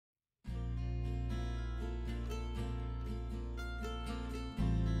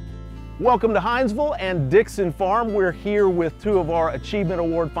Welcome to Hinesville and Dixon Farm. We're here with two of our Achievement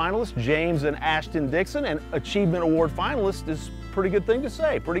Award finalists, James and Ashton Dixon. And Achievement Award finalist is a pretty good thing to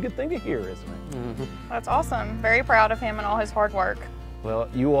say, pretty good thing to hear, isn't it? Mm-hmm. That's awesome. Very proud of him and all his hard work. Well,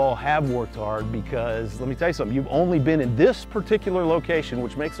 you all have worked hard because, let me tell you something, you've only been in this particular location,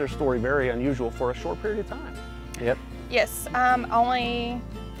 which makes their story very unusual for a short period of time. Yep. Yes, only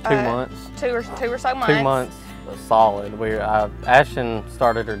 2 months. Two or so months. 2 months solid. Ashton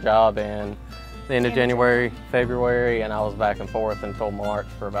started her job in the end of January, February, and I was back and forth until March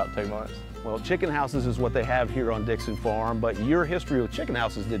for about 2 months. Well, chicken houses is what they have here on Dixon Farm, but your history with chicken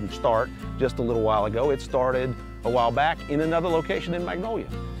houses didn't start just a little while ago. It started a while back in another location in Magnolia.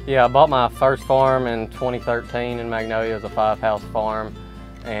 Yeah, I bought my first farm in 2013 in Magnolia. It was a 5-house farm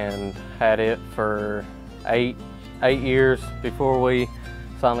and had it for eight years before we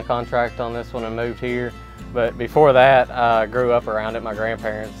signed the contract on this one and moved here. But before that, I grew up around it. My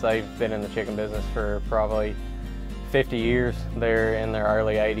grandparents, they've been in the chicken business for probably 50 years. They're in their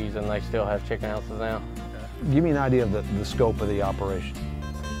early 80s and they still have chicken houses now. Give me an idea of the scope of the operation.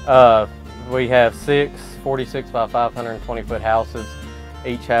 We have 6 46 by 520 foot houses.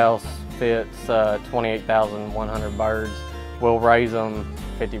 Each house fits 28,100 birds. We'll raise them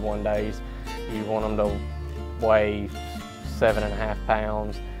 51 days. You want them to weigh 7.5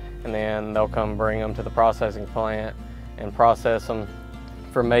 pounds. And then they'll come bring them to the processing plant and process them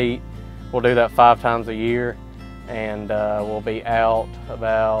for meat. We'll do that 5 times a year, and we'll be out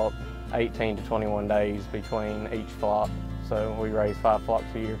about 18 to 21 days between each flock. So we raise 5 flocks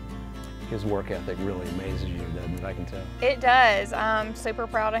a year. His work ethic really amazes you, doesn't it? I can tell. It does. I'm super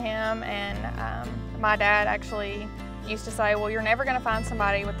proud of him, and my dad actually used to say, well, you're never going to find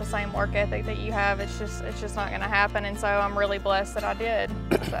somebody with the same work ethic that you have. It's just not going to happen. And so I'm really blessed that I did.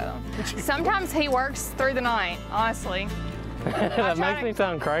 So sometimes he works through the night, honestly. That makes me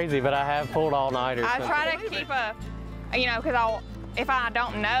sound crazy, but I have pulled all-nighters. I try to keep because if I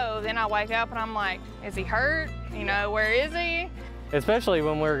don't know, then I wake up and I'm like, is he hurt? Where is he? Especially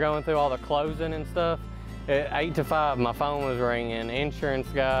when we were going through all the closing and stuff. At 8 to 5, my phone was ringing, insurance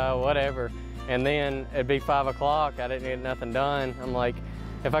guy, whatever. And then it'd be 5 o'clock, I didn't get nothing done. I'm like,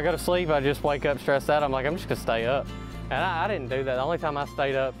 if I go to sleep, I just wake up stressed out. I'm like, I'm just gonna stay up. And I didn't do that. The only time I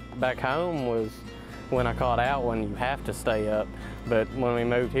stayed up back home was when I caught out when you have to stay up. But when we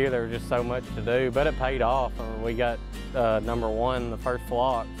moved here, there was just so much to do, but it paid off. We got #1, the first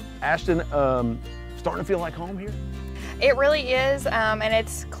flock. Ashton, starting to feel like home here? It really is, and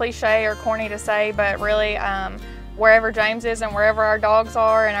it's cliche or corny to say, but really, wherever James is and wherever our dogs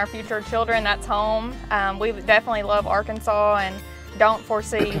are and our future children, that's home. We definitely love Arkansas and don't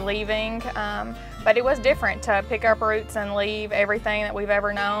foresee leaving, but it was different to pick up roots and leave everything that we've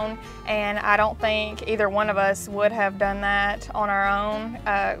ever known, and I don't think either one of us would have done that on our own,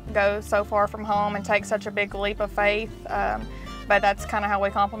 go so far from home and take such a big leap of faith. But that's kind of how we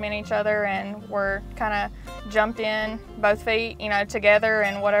complement each other, and we're kind of jumped in both feet, together,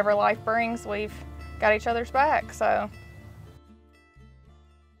 and whatever life brings, we've got each other's back. So